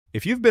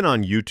If you've been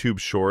on YouTube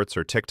Shorts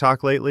or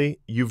TikTok lately,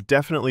 you've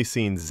definitely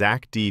seen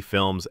Zack D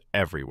Films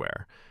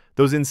everywhere.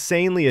 Those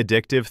insanely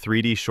addictive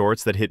 3D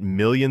shorts that hit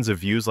millions of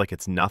views like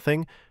it's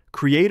nothing,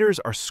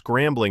 creators are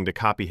scrambling to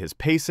copy his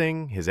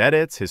pacing, his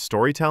edits, his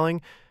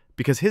storytelling,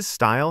 because his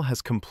style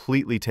has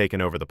completely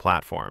taken over the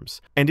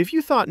platforms. And if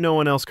you thought no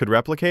one else could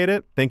replicate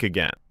it, think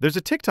again. There's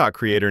a TikTok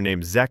creator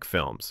named Zack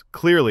Films,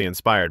 clearly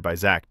inspired by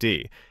Zack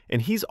D,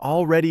 and he's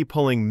already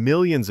pulling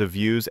millions of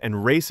views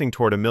and racing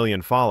toward 1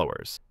 million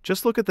followers.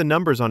 Just look at the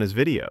numbers on his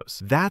videos.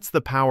 That's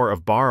the power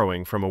of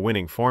borrowing from a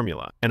winning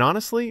formula. And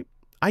honestly,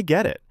 I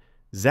get it.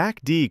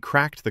 Zack D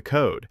cracked the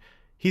code.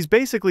 He's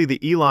basically the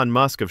Elon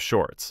Musk of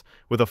shorts,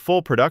 with a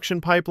full production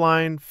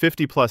pipeline,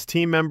 50-plus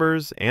team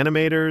members,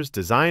 animators,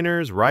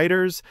 designers,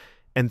 writers,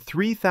 and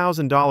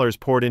 $3,000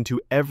 poured into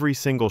every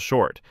single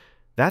short.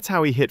 That's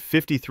how he hit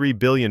 53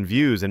 billion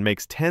views and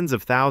makes tens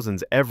of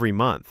thousands every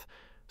month.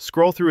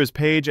 Scroll through his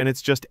page and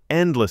it's just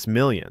endless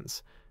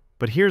millions.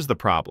 But here's the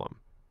problem.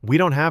 We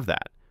don't have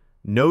that.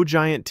 No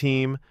giant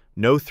team,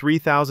 no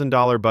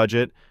 $3,000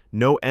 budget,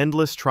 no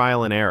endless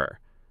trial and error.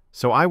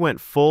 So I went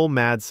full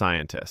mad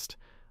scientist.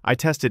 I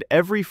tested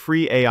every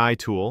free AI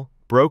tool,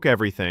 broke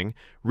everything,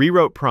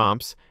 rewrote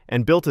prompts,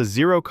 and built a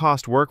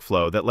zero-cost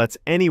workflow that lets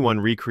anyone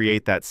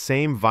recreate that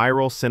same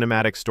viral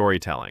cinematic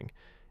storytelling.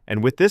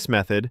 And with this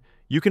method,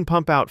 you can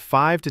pump out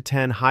 5 to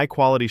 10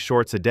 high-quality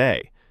shorts a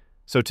day.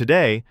 So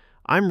today,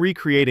 I'm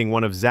recreating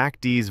one of Zack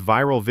D's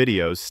viral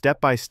videos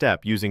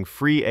step-by-step using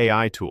free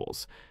AI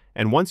tools.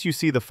 And once you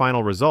see the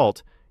final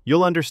result,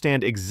 you'll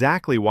understand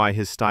exactly why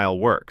his style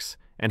works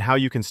and how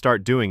you can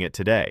start doing it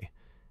today.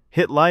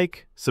 Hit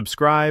like,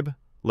 subscribe,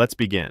 let's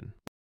begin.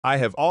 I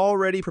have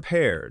already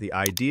prepared the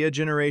idea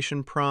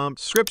generation prompt,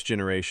 script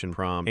generation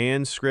prompt,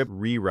 and script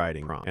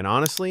rewriting prompt. And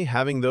honestly,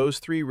 having those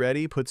 3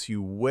 ready puts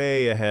you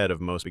way ahead of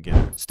most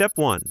beginners. Step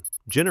 1.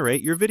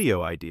 Generate your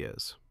video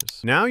ideas.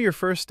 Now your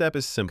first step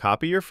is simple.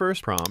 Copy your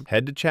first prompt,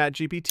 head to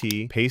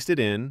ChatGPT, paste it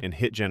in, and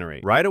hit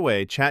generate. Right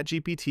away,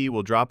 ChatGPT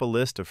will drop a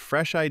list of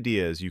fresh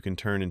ideas you can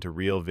turn into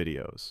real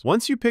videos.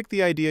 Once you pick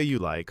the idea you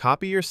like,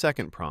 copy your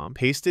second prompt,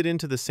 paste it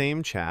into the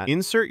same chat,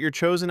 insert your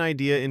chosen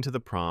idea into the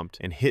prompt,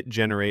 and hit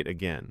generate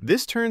again.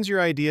 This turns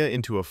your idea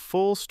into a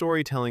full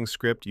storytelling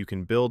script you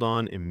can build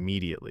on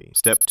immediately.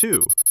 Step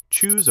 2.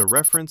 Choose a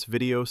reference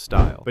video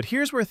style. But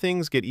here's where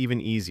things get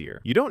even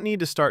easier. You don't need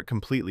to start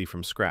completely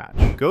from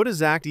scratch. Go to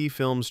Zack D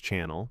Films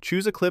channel,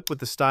 choose a clip with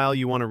the style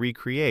you want to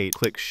recreate,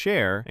 click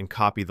share, and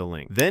copy the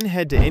link. Then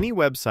head to any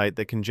website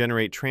that can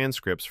generate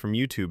transcripts from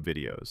YouTube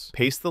videos.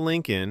 Paste the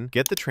link in,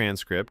 get the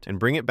transcript, and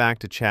bring it back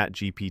to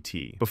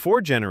ChatGPT.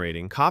 Before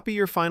generating, copy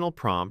your final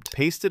prompt,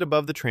 paste it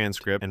above the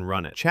transcript, and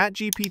run it.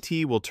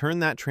 ChatGPT will turn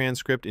that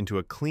transcript into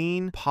a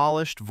clean,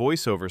 polished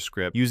voiceover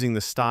script using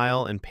the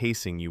style and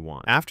pacing you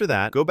want. After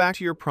that, go back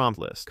to your prompt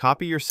list,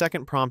 copy your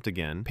second prompt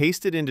again,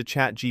 paste it into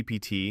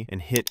ChatGPT,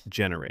 and hit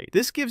generate.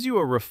 This gives you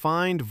a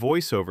refined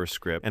voiceover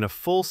script and a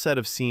full set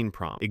of scene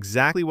prompts,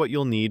 exactly what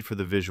you'll need for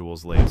the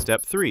visuals later.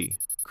 Step 3.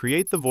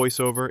 Create the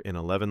voiceover in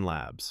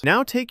ElevenLabs.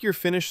 Now take your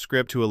finished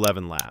script to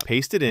ElevenLabs,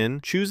 paste it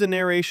in, choose a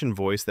narration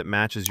voice that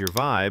matches your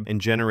vibe,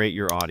 and generate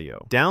your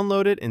audio.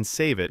 Download it and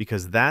save it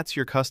because that's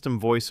your custom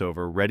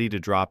voiceover ready to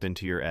drop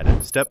into your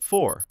edit. Step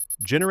 4.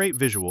 Generate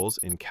visuals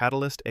in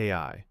Katalist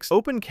AI.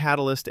 Open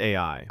Katalist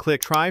AI,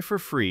 click Try for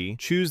free,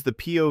 choose the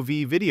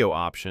POV video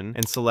option,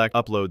 and select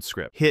Upload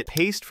Script. Hit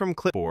Paste from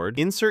Clipboard,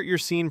 insert your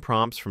scene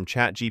prompts from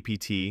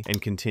ChatGPT,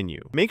 and continue.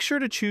 Make sure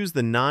to choose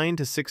the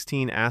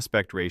 9:16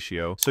 aspect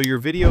ratio so your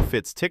video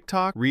fits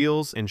TikTok,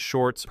 Reels, and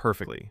Shorts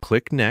perfectly.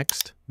 Click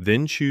Next,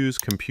 then choose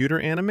Computer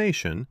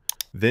Animation,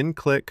 then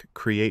click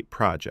Create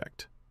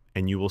Project.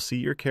 And you will see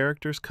your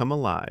characters come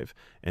alive,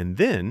 and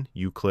then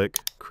you click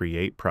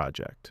Create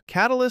Project.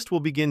 Katalist will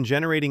begin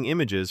generating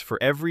images for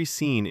every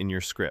scene in your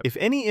script. If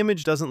any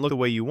image doesn't look the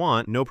way you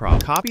want, no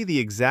problem. Copy the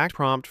exact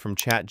prompt from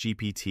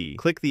ChatGPT,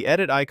 click the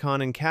edit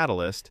icon in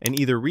Katalist, and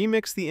either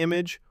remix the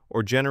image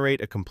or generate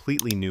a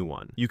completely new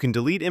one. You can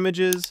delete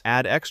images,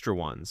 add extra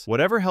ones,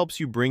 whatever helps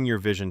you bring your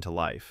vision to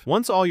life.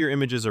 Once all your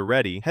images are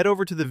ready, head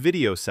over to the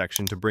video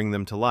section to bring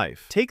them to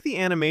life. Take the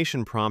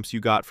animation prompts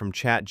you got from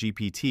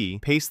ChatGPT,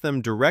 paste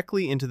them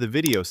directly into the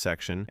video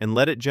section, and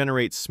let it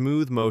generate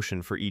smooth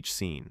motion for each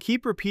scene.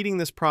 Keep repeating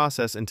this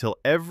process until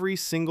every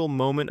single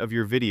moment of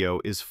your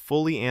video is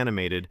fully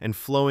animated and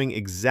flowing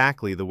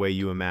exactly the way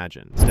you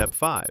imagine. Step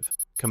 5.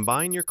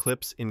 Combine your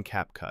clips in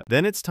CapCut.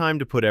 Then it's time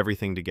to put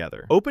everything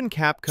together. Open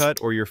CapCut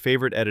or your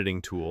favorite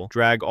editing tool,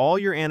 drag all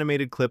your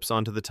animated clips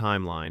onto the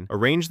timeline,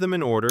 arrange them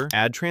in order,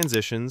 add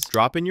transitions,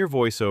 drop in your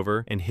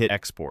voiceover, and hit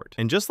export.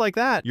 And just like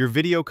that, your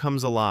video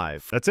comes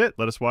alive. That's it.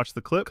 Let us watch the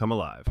clip come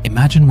alive.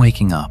 Imagine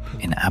waking up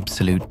in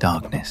absolute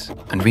darkness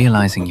and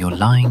realizing you're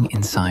lying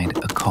inside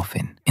a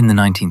coffin. In the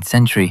 19th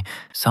century,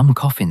 some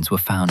coffins were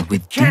found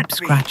with deep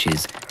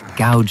scratches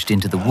gouged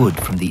into the wood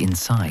from the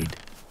inside.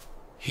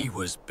 He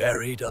was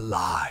buried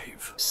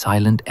alive.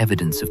 Silent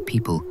evidence of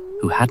people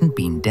who hadn't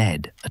been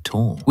dead at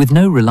all. With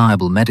no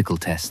reliable medical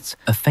tests,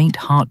 a faint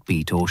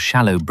heartbeat or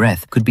shallow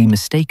breath could be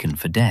mistaken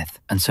for death,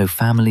 and so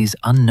families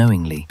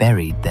unknowingly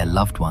buried their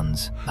loved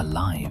ones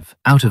alive.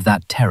 Out of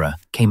that terror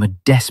came a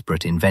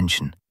desperate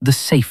invention, the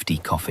safety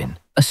coffin.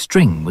 A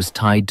string was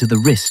tied to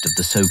the wrist of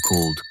the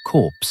so-called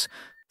corpse,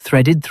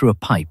 threaded through a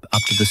pipe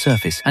up to the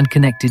surface and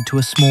connected to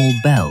a small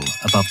bell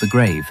above the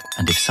grave.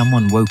 And if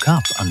someone woke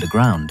up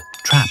underground,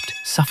 trapped,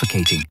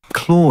 suffocating,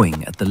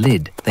 clawing at the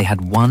lid, they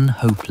had one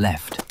hope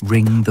left.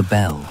 Ring the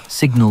bell.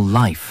 Signal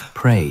life.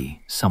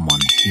 Pray someone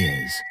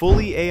hears.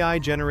 Fully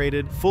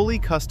AI-generated, fully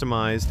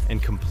customized,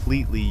 and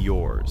completely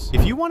yours.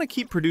 If you want to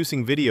keep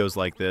producing videos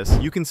like this,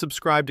 you can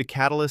subscribe to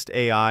Katalist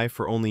AI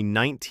for only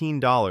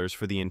 $19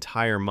 for the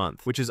entire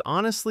month, which is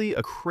honestly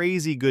a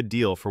crazy good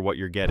deal for what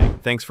you're getting.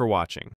 Thanks for watching.